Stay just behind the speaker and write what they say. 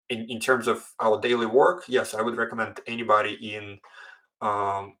in terms of our daily work, yes, I would recommend anybody in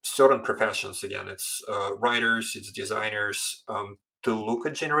certain professions. Again, it's writers, it's designers, to look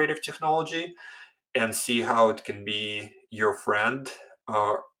at generative technology and see how it can be your friend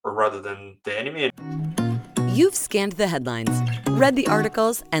rather than the enemy. You've scanned the headlines, read the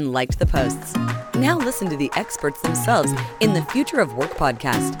articles, and liked the posts. Now listen to the experts themselves in the Future of Work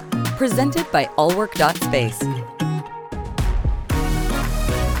podcast, presented by allwork.space.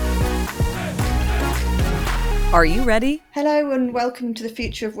 Are you ready? Hello and welcome to the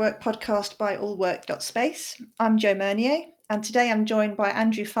Future of Work podcast by allwork.space. I'm Jo Mernier, and today I'm joined by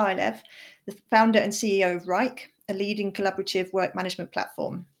Andrew Filev, the founder and CEO of Wrike, a leading collaborative work management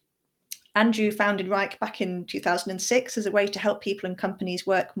platform. Andrew founded Wrike back in 2006 as a way to help people and companies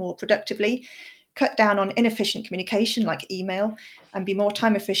work more productively, cut down on inefficient communication like email, and be more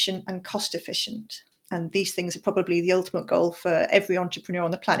time efficient and cost efficient. And these things are probably the ultimate goal for every entrepreneur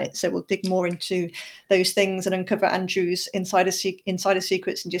on the planet. So we'll dig more into those things and uncover Andrew's insider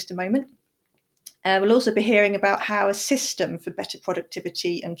secrets in just a moment. We'll also be hearing about how a system for better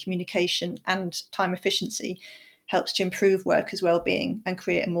productivity and communication and time efficiency helps to improve workers' well-being and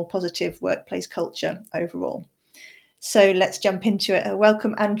create a more positive workplace culture overall. So let's jump into it.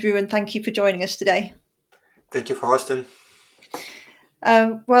 Welcome, Andrew, and thank you for joining us today. Thank you for hosting.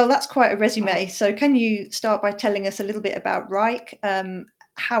 Well, that's quite a resume. So can you start by telling us a little bit about Wrike,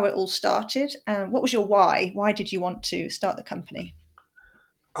 how it all started, and what was your why? Why did you want to start the company?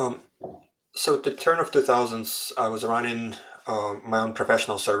 So at the turn of 2000s, I was running my own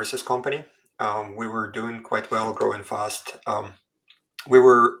professional services company. We were doing quite well, growing fast. We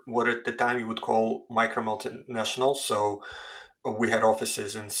were what at the time you would call micro-multinational. So we had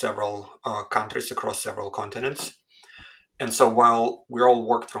offices in several countries across several continents. And so while we all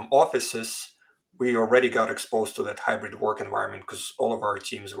worked from offices, we already got exposed to that hybrid work environment because all of our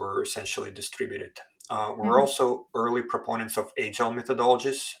teams were essentially distributed. We're also early proponents of agile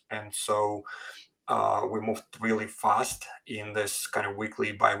methodologies. And so we moved really fast in this kind of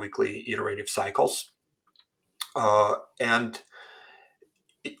weekly, bi-weekly iterative cycles. And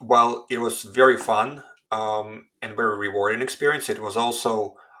while it was very fun and very rewarding experience, it was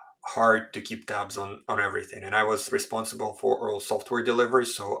also hard to keep tabs on everything. And I was responsible for all software delivery.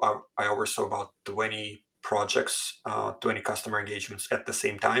 So I oversaw about 20 projects, 20 customer engagements at the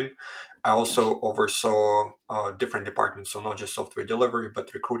same time. I also oversaw different departments, so not just software delivery,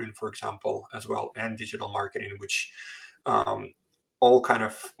 but recruiting, for example, as well, and digital marketing, which all kind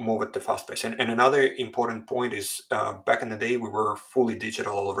of move at the fast pace. And another important point is back in the day, we were fully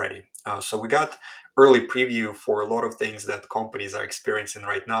digital already. So we got early preview for a lot of things that companies are experiencing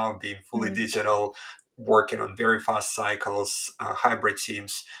right now, being fully digital, working on very fast cycles, hybrid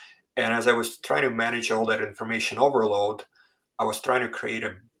teams. And as I was trying to manage all that information overload, I was trying to create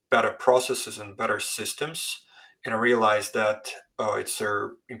a better processes and better systems. And I realized that it's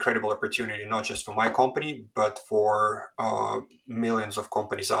an incredible opportunity, not just for my company, but for millions of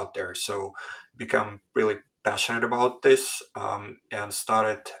companies out there. So become really passionate about this and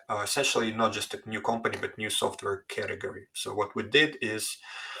started essentially not just a new company, but new software category. So what we did is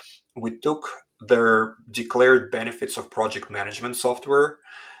we took their declared benefits of project management software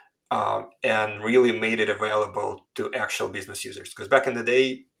and really made it available to actual business users. Because back in the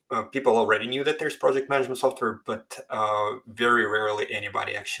day, people already knew that there's project management software, but very rarely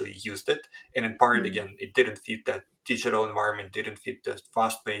anybody actually used it. And in part, again, it didn't fit that digital environment, didn't fit the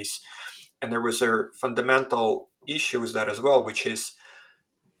fast pace. And there was a fundamental issue with that as well, which is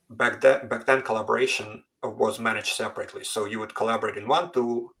back then collaboration was managed separately. So you would collaborate in one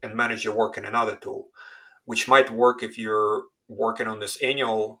tool and manage your work in another tool, which might work if you're working on this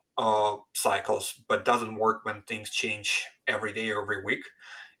annual cycles, but doesn't work when things change every day or every week.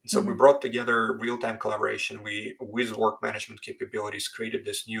 So we brought together real-time collaboration. We, with work management capabilities, created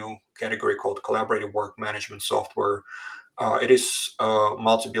this new category called collaborative work management software. It is a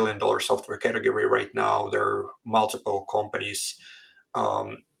multi-billion-dollar software category right now. There are multiple companies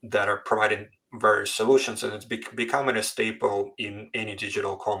that are providing various solutions, and it's becoming a staple in any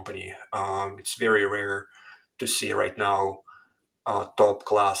digital company. It's very rare to see right now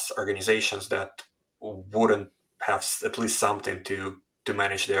top-class organizations that wouldn't have at least something to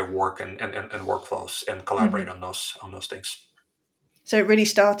manage their work and workflows and collaborate on those things. So it really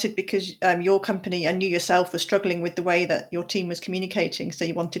started because your company and you yourself were struggling with the way that your team was communicating. So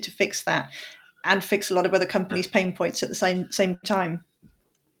you wanted to fix that and fix a lot of other companies' pain points at the same time.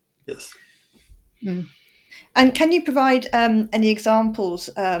 Yes. And can you provide any examples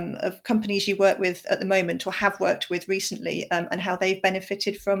of companies you work with at the moment or have worked with recently and how they've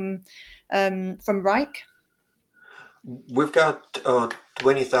benefited from Wrike? We've got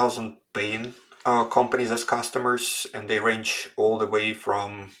 20,000 paying companies as customers, and they range all the way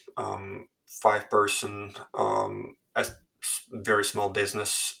from 5-person as very small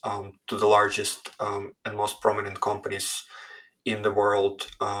business to the largest and most prominent companies in the world.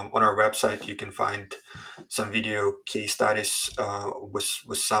 On our website, you can find some video case studies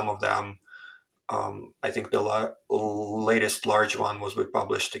with some of them. I think the latest large one was we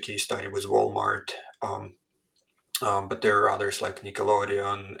published a case study with Walmart. But there are others like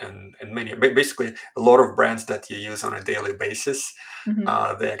Nickelodeon and many, basically a lot of brands that you use on a daily basis.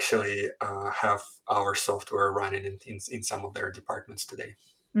 They actually have our software running in some of their departments today.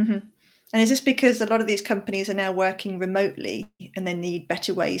 And is this because a lot of these companies are now working remotely and they need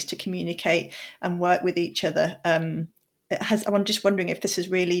better ways to communicate and work with each other? I'm just wondering if this has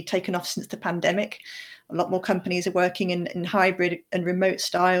really taken off since the pandemic. A lot more companies are working in hybrid and remote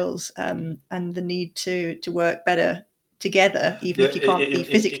styles, and the need to work better together, even if you can't be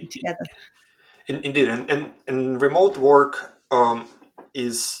physically together. Indeed, and remote work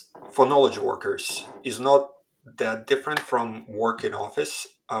is for knowledge workers is not that different from work in office,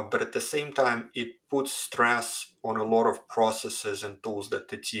 but at the same time, it puts stress on a lot of processes and tools that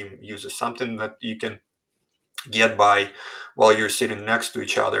the team uses. Something that you can get by while you're sitting next to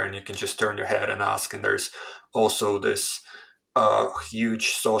each other, and you can just turn your head and ask. And there's also this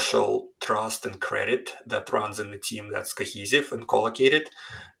huge social trust and credit that runs in the team that's cohesive and collocated.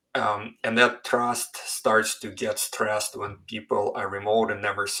 And that trust starts to get stressed when people are remote and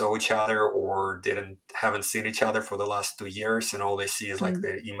never saw each other or haven't seen each other for the last 2 years, and all they see is like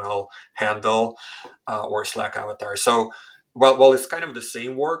their email handle or Slack avatar. So while it's kind of the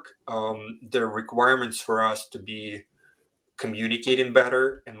same work, the requirements for us to be communicating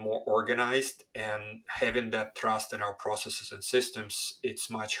better and more organized and having that trust in our processes and systems, it's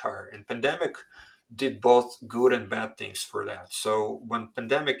much harder. And pandemic did both good and bad things for that. So when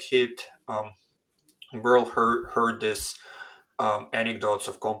pandemic hit, we all heard this anecdotes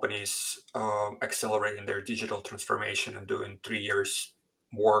of companies accelerating their digital transformation and doing 3 years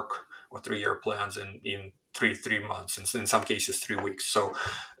work or 3-year plans in three months, and in some cases 3 weeks. So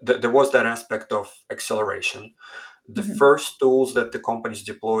there was that aspect of acceleration. The first tools that the companies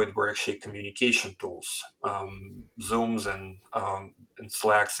deployed were actually communication tools, Zooms and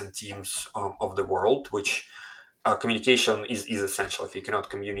Slacks and Teams of the world, which communication is essential. If you cannot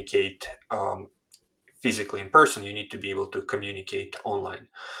communicate physically in person, you need to be able to communicate online.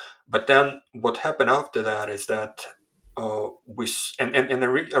 But then what happened after that is that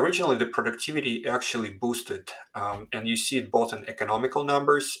originally the productivity actually boosted, and you see it both in economical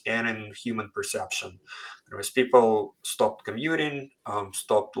numbers and in human perception. As people stopped commuting,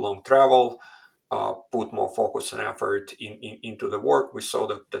 stopped long travel, put more focus and effort into the work, we saw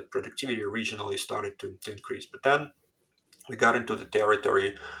that productivity regionally started to increase. But then we got into the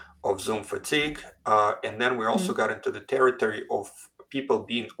territory of Zoom fatigue, and then we also got into the territory of people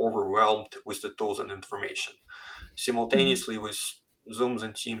being overwhelmed with the tools and information. Simultaneously with Zooms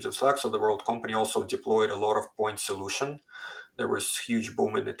and Teams and Slacks of the world, company also deployed a lot of point solution. There was huge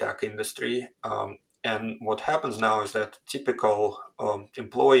boom in the tech industry. And what happens now is that typical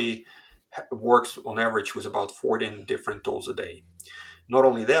employee works on average with about 14 different tools a day. Not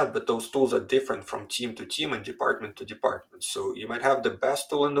only that, but those tools are different from team to team and department to department. So you might have the best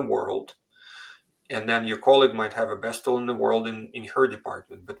tool in the world, and then your colleague might have a best tool in the world in her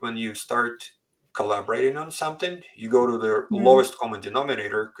department. But when you start collaborating on something, you go to the lowest common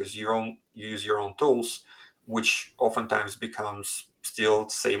denominator because you use your own tools, which oftentimes becomes still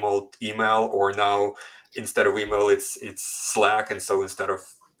same old email, or now instead of email, it's Slack. And so instead of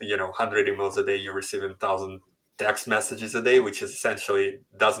 100 emails a day, you're receiving 1,000 text messages a day, which is essentially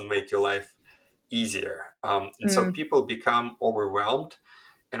doesn't make your life easier. And so people become overwhelmed.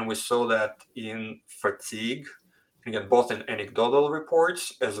 And we saw that in fatigue, again, both in anecdotal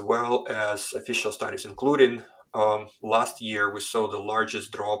reports as well as official studies, including last year, we saw the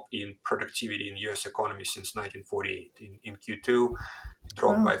largest drop in productivity in US economy since 1948. In Q2, it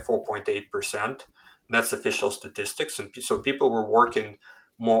dropped by 4.8%. That's official statistics. And so people were working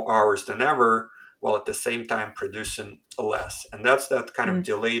more hours than ever, while at the same time producing less. And that's that kind of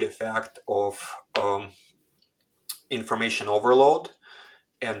delayed effect of information overload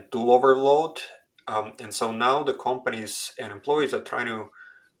and tool overload. And so now the companies and employees are trying to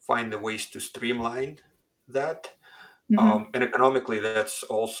find the ways to streamline that. And economically, that's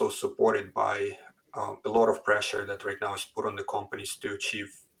also supported by a lot of pressure that right now is put on the companies to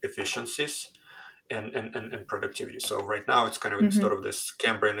achieve efficiencies and productivity. So right now it's kind of instead of this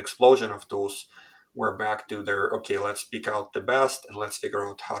Cambrian explosion of tools, we're back to let's pick out the best and let's figure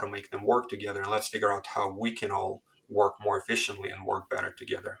out how to make them work together, and let's figure out how we can all work more efficiently and work better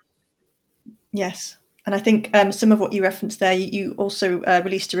together. Yes. And I think some of what you referenced there, you also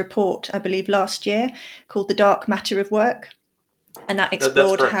released a report, I believe, last year called The Dark Matter of Work. And that That's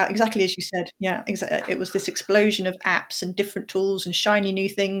explored correct. how, exactly as you said, it was this explosion of apps and different tools and shiny new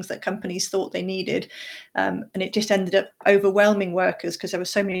things that companies thought they needed. And it just ended up overwhelming workers because there were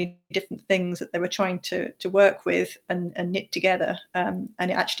so many different things that they were trying to work with and knit together. And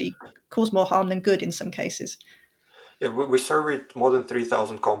it actually caused more harm than good in some cases. Yeah, we surveyed more than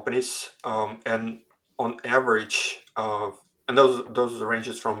 3,000 companies, and on average, and those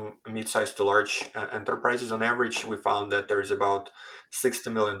ranges from mid-sized to large enterprises. On average, we found that there is about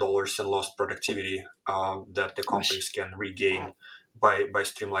 $60 million in lost productivity that the companies can regain by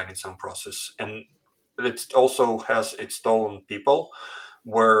streamlining some process. And it also has its toll on people,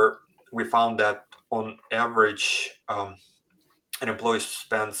 where we found that on average, an employee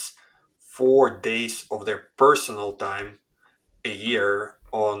spends 4 days of their personal time a year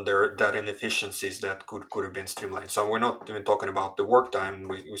on their data inefficiencies that could have been streamlined. So we're not even talking about the work time.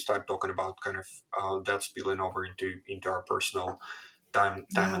 We start talking about kind of that spilling over into our personal time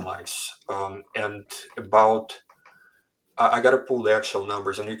and lives. And about I got to pull the actual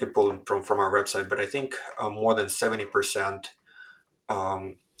numbers, and you can pull them from our website. But I think more than 70%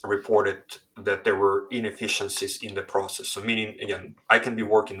 reported that there were inefficiencies in the process. So meaning, again, I can be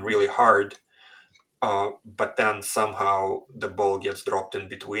working really hard, but then somehow the ball gets dropped in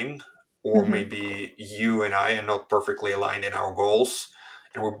between, or maybe you and I are not perfectly aligned in our goals,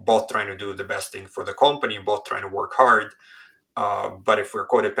 and we're both trying to do the best thing for the company, both trying to work hard. But if we're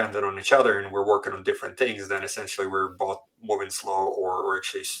codependent on each other and we're working on different things, then essentially we're both moving slow or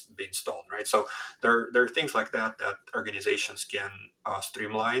actually being stalled, right? So there are things like that organizations can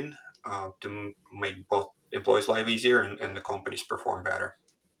streamline to make both employees' life easier and the companies perform better.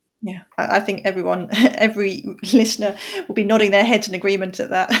 Yeah, I think every listener will be nodding their heads in agreement at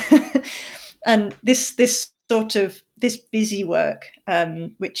that. And this busy work,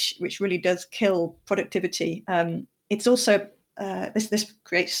 which really does kill productivity. It's also this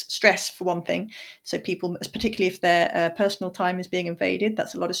creates stress for one thing. So people, particularly if their personal time is being invaded,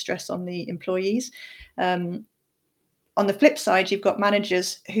 that's a lot of stress on the employees. On the flip side, you've got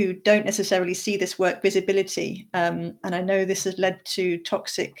managers who don't necessarily see this work visibility. And I know this has led to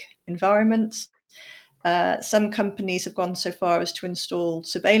toxic environments. Some companies have gone so far as to install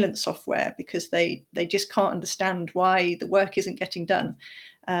surveillance software because they just can't understand why the work isn't getting done.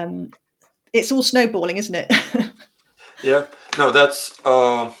 It's all snowballing, isn't it? Yeah, no, that's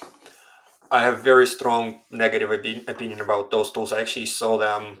I have very strong negative opinion about those tools. I actually saw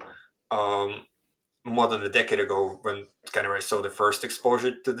them more than a decade ago when kind of I saw the first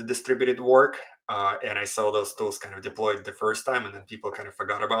exposure to the distributed work, and I saw those tools kind of deployed the first time, and then people kind of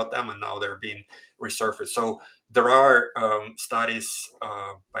forgot about them, and now they're being resurfaced. So there are studies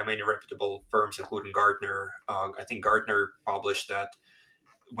by many reputable firms, including Gartner. I think Gartner published that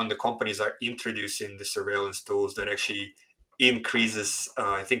when the companies are introducing the surveillance tools, that actually increases,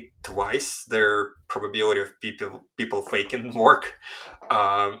 I think, twice their probability of people faking work,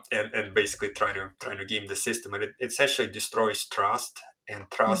 and basically trying to game the system, and it essentially destroys trust, and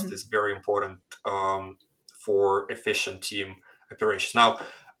trust is very important for efficient team operations. Now,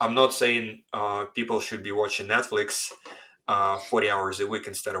 I'm not saying people should be watching Netflix 40 hours a week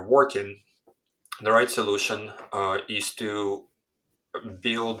instead of working. The right solution is to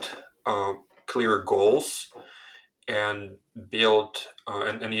build clear goals and build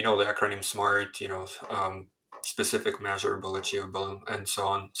and you know the acronym SMART, specific, measurable, achievable, and so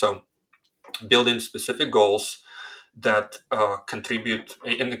on. So building specific goals that contribute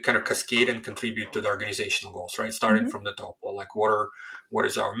and kind of cascade and contribute to the organizational goals, right? Starting from the top. Well, like what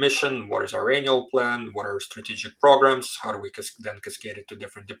is our mission? What is our annual plan? What are strategic programs? How do we then cascade it to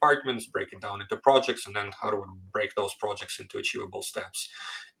different departments, break it down into projects, and then how do we break those projects into achievable steps?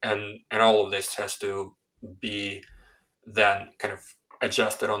 And all of this has to be then kind of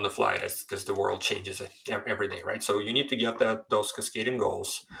adjusted on the fly because the world changes every day, right? So you need to get those cascading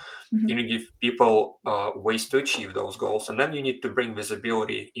goals. You need to give people ways to achieve those goals, and then you need to bring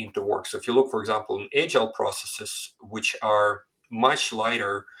visibility into work. So if you look, for example, in agile processes, which are much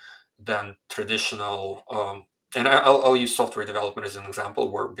lighter than traditional, and I'll use software development as an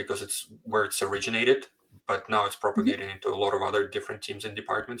example, because it's where it's originated, but now it's propagating into a lot of other different teams and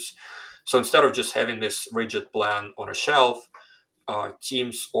departments. So instead of just having this rigid plan on a shelf,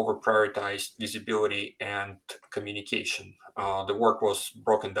 teams over prioritized visibility and communication. The work was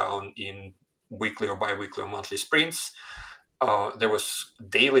broken down in weekly or bi-weekly or monthly sprints. There was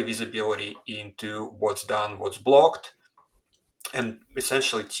daily visibility into what's done, what's blocked, and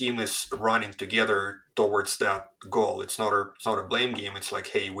essentially team is running together towards that goal. It's not a blame game. It's like,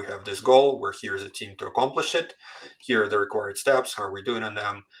 hey, we have this goal, we're here as a team to accomplish it, here are the required steps, how are we doing on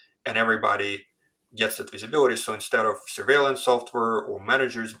them, and everybody gets that visibility. So instead of surveillance software or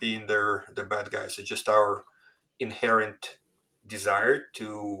managers being the bad guys, it's just our inherent desire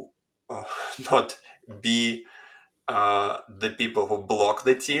to uh, not be the people who block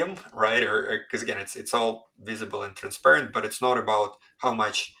the team, right? Or because again, it's all visible and transparent, but it's not about how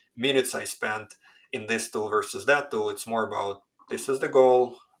much minutes I spent in this tool versus that tool. It's more about this is the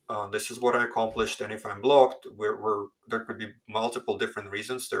goal, this is what I accomplished, and if I'm blocked, we're there could be multiple different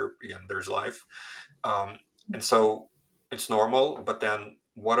reasons. There's life, um, and so it's normal. But then,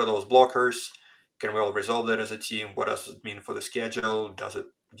 what are those blockers? Can we all resolve that as a team? What does it mean for the schedule? Does it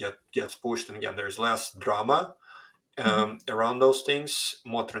gets pushed? And again, there's less drama Mhm. around those things,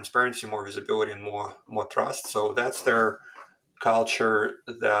 more transparency, more visibility, and more trust. So that's their culture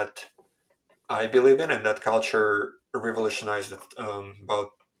that I believe in, and that culture revolutionized about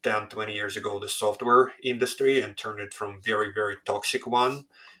 10, 20 years ago the software industry and turned it from very, very toxic one Mhm.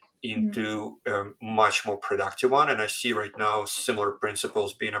 into a much more productive one. And I see right now similar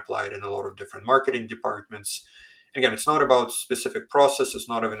principles being applied in a lot of different marketing departments. Again, it's not about specific process, it's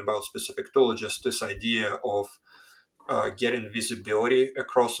not even about specific tool, just this idea of getting visibility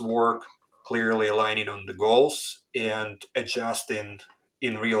across work, clearly aligning on the goals, and adjusting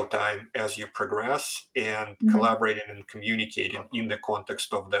in real time as you progress, and Mhm. collaborating and communicating in the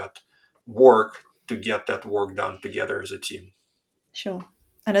context of that work to get that work done together as a team. Sure.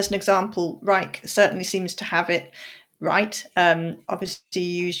 And as an example, Wrike certainly seems to have it right. Obviously,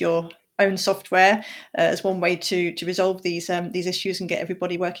 you use your own software as one way to resolve these issues and get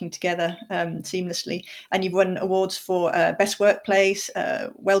everybody working together seamlessly. And you've won awards for best workplace,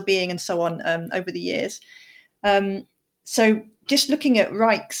 well-being, and so on over the years. Um, so, just looking at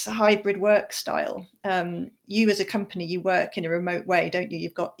Wrike's hybrid work style, you as a company, you work in a remote way, don't you?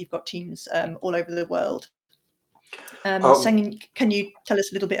 You've got teams all over the world. So Um, can you tell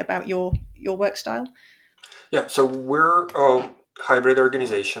us a little bit about your work style? yeah, so we're a hybrid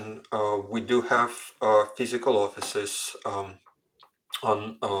organization. We do have physical offices.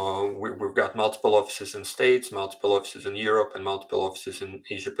 We've got multiple offices in States, multiple offices in Europe, and multiple offices in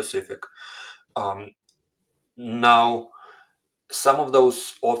Asia Pacific. Um, Now, some of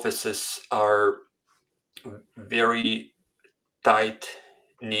those offices are very tight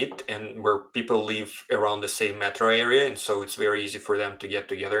knit and where people live around the same metro area, and so it's very easy for them to get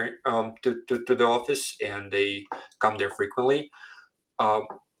together to the office, and they come there frequently. Uh,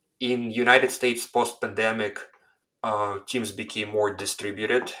 in United States post-pandemic, teams became more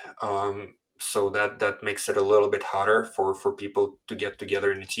distributed, so that makes it a little bit harder for people to get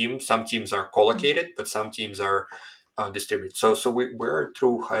together in a team. Some teams are collocated, but some teams are distributed. So we're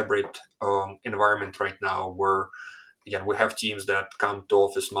through hybrid environment right now, where again we have teams that come to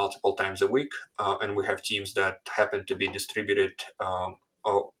office multiple times a week, and we have teams that happen to be distributed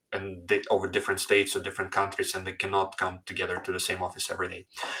and they, over different states or different countries, and they cannot come together to the same office every day.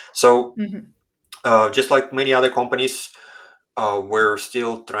 So Mhm. just like many other companies, we're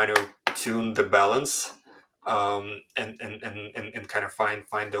still trying to tune the balance, and kind of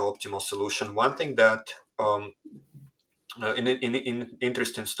find the optimal solution. One thing that in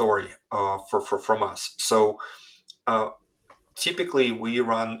interesting story for from us. So uh, typically we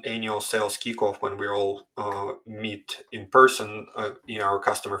run annual sales kickoff when we all meet in person in our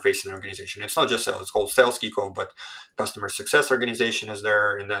customer facing organization. It's not just sales; it's called sales kickoff, but customer success organization is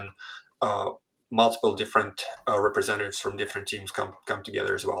there, and then uh, multiple different representatives from different teams come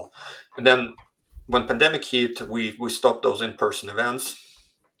together as well. And then when pandemic hit, we stopped those in person events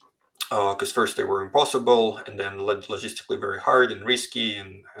because first they were impossible, and then logistically very hard and risky,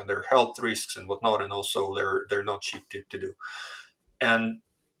 and their health risks and whatnot, and also they're not cheap to do. And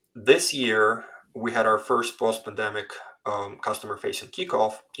this year we had our first post-pandemic customer-facing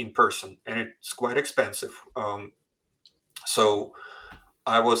kickoff in person, and it's quite expensive. So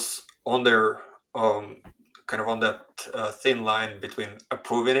I was on there, kind of on that thin line between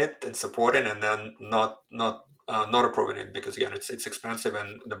approving it and supporting, and then not approving it, because again it's expensive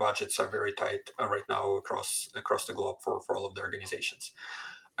and the budgets are very tight right now across the globe for all of the organizations.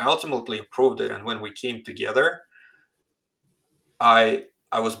 I ultimately approved it, and when we came together, I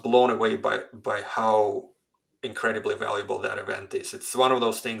was blown away by how incredibly valuable that event is. It's one of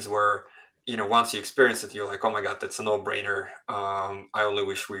those things where, once you experience it, you're like, oh my god, that's a no-brainer. I only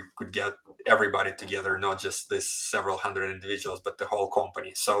wish we could get everybody together, not just this several hundred individuals, but the whole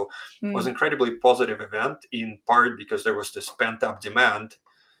company. So it was Mm. incredibly positive event, in part because there was this pent-up demand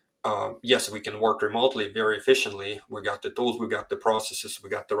yes, we can work remotely very efficiently. We got the tools, we got the processes, we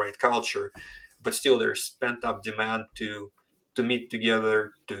got the right culture, but still there's pent up demand to meet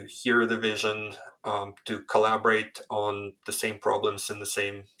together, to hear the vision, to collaborate on the same problems in the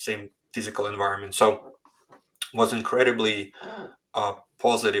same physical environment. So it was incredibly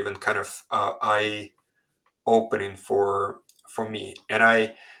positive and kind of eye opening for me. And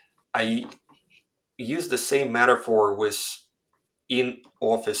I use the same metaphor with in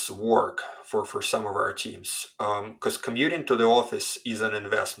office work for some of our teams, because commuting to the office is an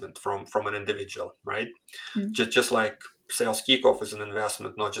investment from an individual, right? Mm. Just like sales kickoff is an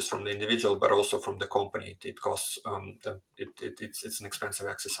investment not just from the individual but also from the company. It costs it's an expensive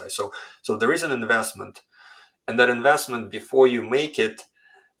exercise. So there is an investment, and that investment, before you make it,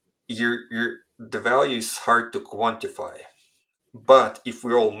 your the value is hard to quantify. But if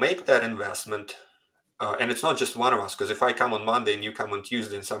we all make that investment, and it's not just one of us, because if I come on Monday and you come on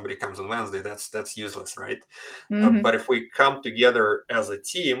Tuesday and somebody comes on Wednesday, that's useless, right? But if we come together as a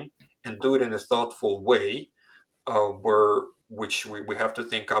team and do it in a thoughtful way, which we have to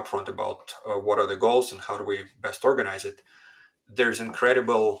think upfront about what are the goals and how do we best organize it. There's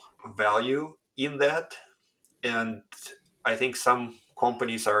incredible value in that, and I think some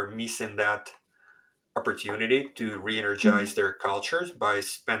companies are missing that opportunity to re-energize their cultures by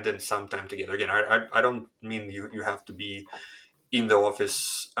spending some time together. Again, I don't mean you have to be in the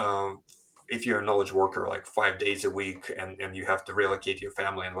office if you're a knowledge worker like 5 days a week and you have to relocate your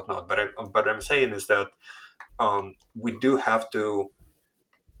family and whatnot. But I'm saying is that we do have to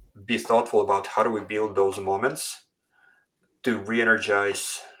be thoughtful about how do we build those moments to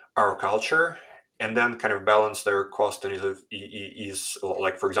re-energize our culture, and then kind of balance their cost. And is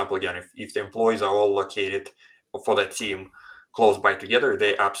like, for example, again, if the employees are all located for that team close by together,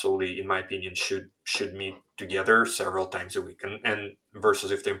 they absolutely, in my opinion, should meet together several times a week. And versus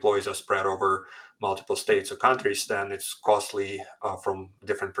if the employees are spread over multiple states or countries, then it's costly from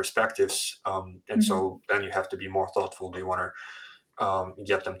different perspectives. And so then you have to be more thoughtful. Do you want to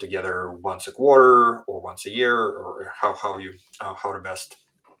get them together once a quarter or once a year, or how to best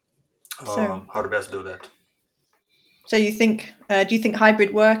So, do that? so you think? Do you think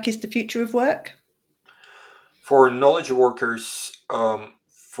hybrid work is the future of work? For knowledge workers,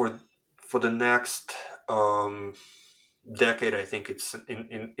 for the next decade, I think it's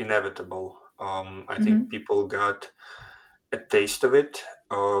inevitable. I think people got a taste of it,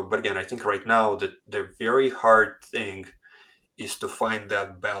 but again, I think right now the very hard thing is to find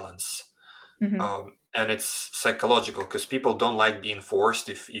that balance. And it's psychological, because people don't like being forced.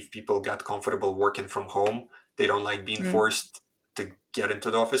 If people got comfortable working from home, they don't like being forced to get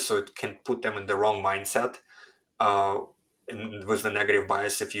into the office, so it can put them in the wrong mindset, uh, and with the negative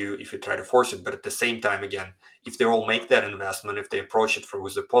bias if you try to force it. But at the same time, again, if they all make that investment, if they approach it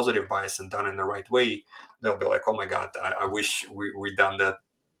with a positive bias and done in the right way, they'll be like, oh my god, I wish we've done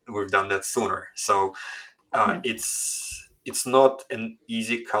that sooner. So it's not an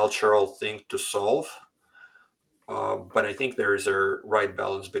easy cultural thing to solve, but I think there is a right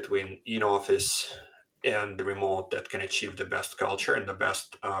balance between in office and the remote that can achieve the best culture and the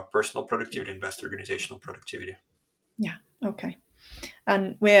best personal productivity and best organizational productivity. Yeah. Okay.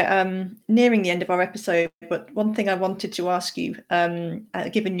 And we're nearing the end of our episode, but one thing I wanted to ask you,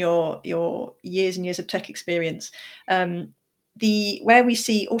 given your years and years of tech experience, where we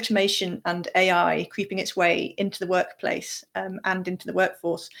see automation and AI creeping its way into the workplace and into the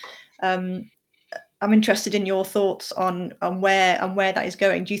workforce, I'm interested in your thoughts on where that is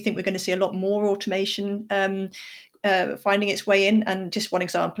going. Do you think we're going to see a lot more automation finding its way in? And just one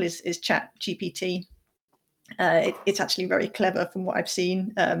example is Chat GPT. It's actually very clever from what I've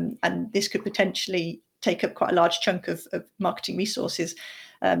seen, and this could potentially take up quite a large chunk of marketing resources.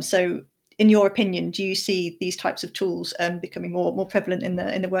 So, in your opinion, do you see these types of tools becoming more prevalent in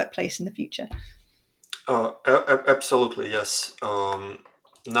the workplace in the future? Absolutely, yes.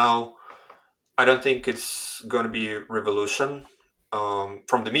 Now, I don't think it's going to be a revolution.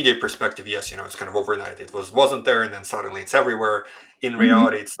 From the media perspective, yes, it's kind of overnight. It wasn't there, and then suddenly it's everywhere. In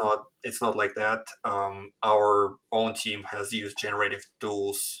reality, it's not. It's not like that. Our own team has used generative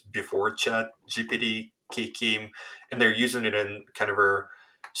tools before Chat GPT came, and they're using it in kind of a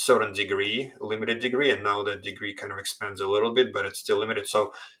certain degree, limited degree, and now the degree kind of expands a little bit, but it's still limited.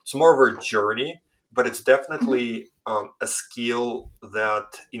 So it's more of a journey, but it's definitely a skill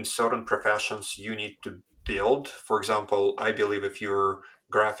that in certain professions you need to build. For example, I believe if you're a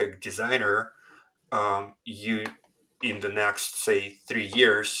graphic designer, you in the next say 3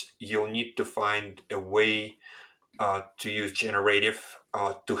 years you'll need to find a way to use generative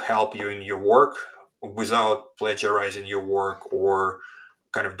to help you in your work without plagiarizing your work or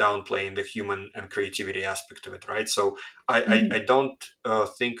kind of downplaying the human and creativity aspect of it, right? So I don't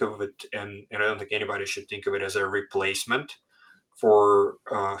think of it, and I don't think anybody should think of it as a replacement for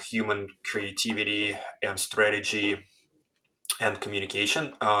human creativity and strategy and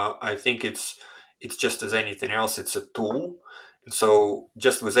communication. I think it's just as anything else, it's a tool. And so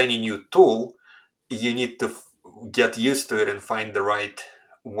just with any new tool, you need to get used to it and find the right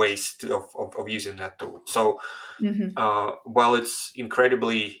ways of using that tool. So while it's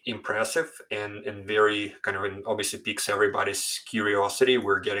incredibly impressive and very kind of, and obviously piques everybody's curiosity,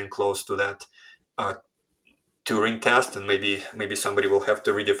 we're getting close to that Turing test, and maybe somebody will have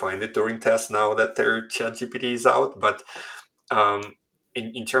to redefine the Turing test now that their ChatGPT is out. But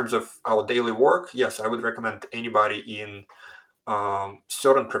in terms of our daily work, yes, I would recommend anybody in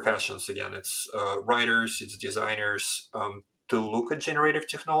certain professions. Again, it's writers, it's designers, to look at generative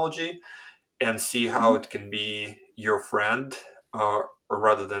technology and see how it can be your friend, or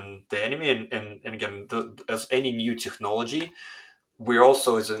rather than the enemy. And again, as any new technology, we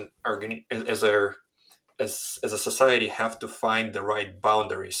also as an as a society have to find the right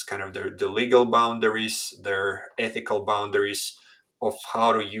boundaries, kind of the legal boundaries, their ethical boundaries of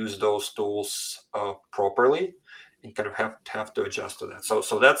how to use those tools properly, and kind of have to adjust to that.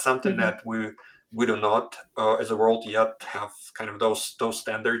 So that's something that we do not as a world yet have kind of those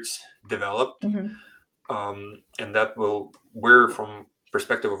standards developed. And that we're from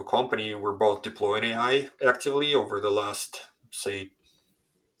perspective of a company, we're both deploying AI actively over the last, say,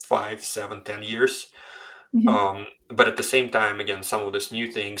 5, 7, 10 years. But at the same time, again, some of these new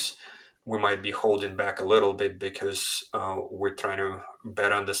things we might be holding back a little bit because we're trying to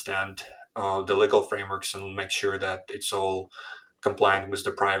better understand the legal frameworks and make sure that it's all compliant with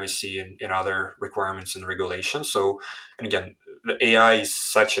the privacy and other requirements and regulations. So, and again, the AI is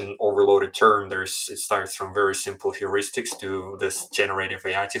such an overloaded term. It starts from very simple heuristics to this generative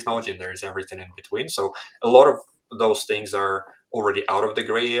AI technology, and there's everything in between. So a lot of those things are already out of the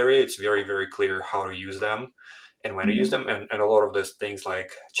gray area. It's very, very clear how to use them and when to use them. And a lot of those things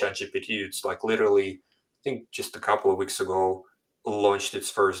like ChatGPT, it's like literally, I think just a couple of weeks ago, launched its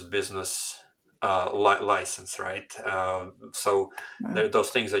first business license, right? So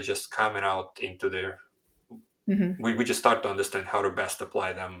those things are just coming out into their. We just start to understand how to best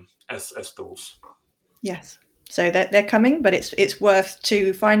apply them as tools. Yes. So they're coming, but it's worth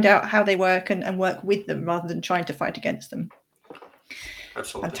to find out how they work and work with them rather than trying to fight against them.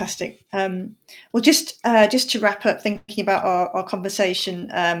 Absolutely. Fantastic. Well, just to wrap up, thinking about our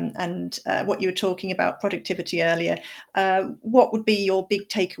conversation and what you were talking about productivity earlier, what would be your big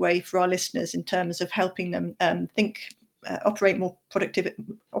takeaway for our listeners in terms of helping them operate more productively,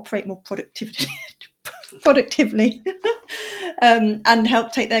 and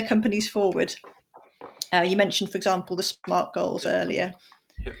help take their companies forward? You mentioned, for example, the SMART goals earlier.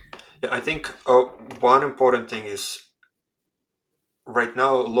 Yeah, I think one important thing is, right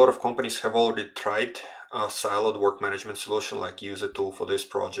now, a lot of companies have already tried a siloed work management solution, like use a tool for this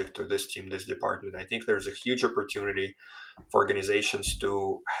project or this team, this department. I think there's a huge opportunity for organizations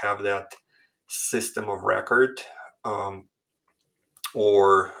to have that system of record,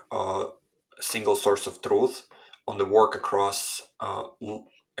 or a single source of truth on the work across the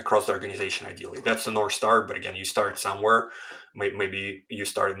organization. Ideally, that's the North Star. But again, you start somewhere. Maybe you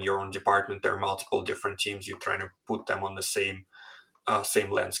start in your own department. There are multiple different teams. You're trying to put them on the same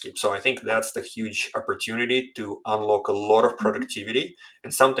landscape. So I think that's the huge opportunity to unlock a lot of productivity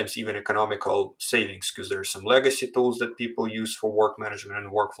and sometimes even economical savings, because there are some legacy tools that people use for work management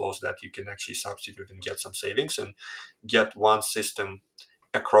and workflows that you can actually substitute and get some savings and get one system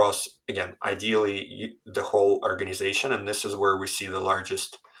across, again, ideally the whole organization. And this is where we see the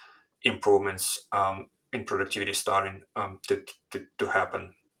largest improvements in productivity starting to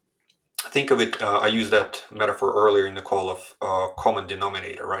happen. Think of it, I used that metaphor earlier in the call of common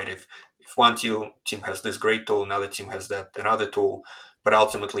denominator, right? If one team has this great tool, another team has that another tool, but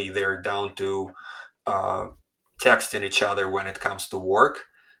ultimately they're down to texting each other when it comes to work,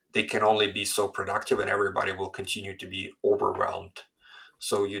 they can only be so productive and everybody will continue to be overwhelmed.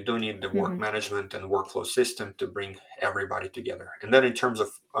 So you do need the work management and workflow system to bring everybody together. And then in terms of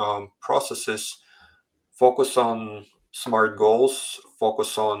processes, focus on SMART goals,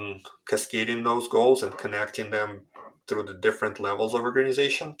 focus on cascading those goals and connecting them through the different levels of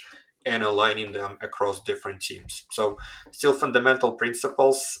organization and aligning them across different teams. So still fundamental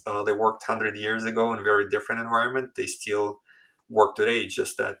principles. They worked 100 years ago in a very different environment. They still work today,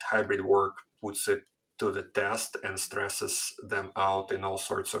 just that hybrid work puts it to the test and stresses them out in all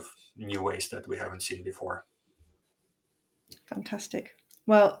sorts of new ways that we haven't seen before. Fantastic.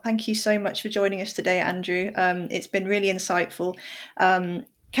 Well, thank you so much for joining us today, Andrew. It's been really insightful.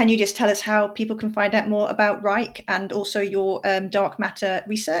 Can you just tell us how people can find out more about Wrike and also your dark matter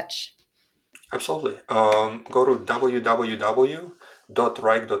research? Absolutely. Go to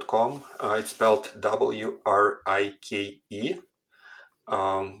www.wrike.com. It's spelled Wrike.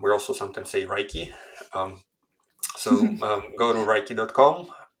 We also sometimes say Reiki. Go to Reiki.com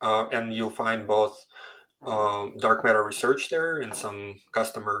and you'll find both dark matter research there and some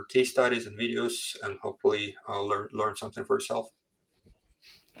customer case studies and videos, and hopefully learn something for yourself.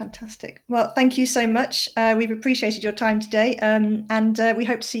 Fantastic. Well, thank you so much. We've appreciated your time today, and we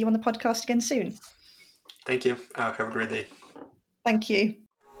hope to see you on the podcast again soon. Thank you. Have a great day. Thank you.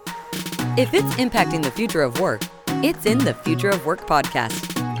 If it's impacting the future of work, it's in the Future of Work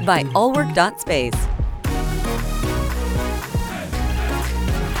podcast by allwork.space.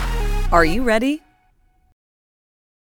 Are you ready?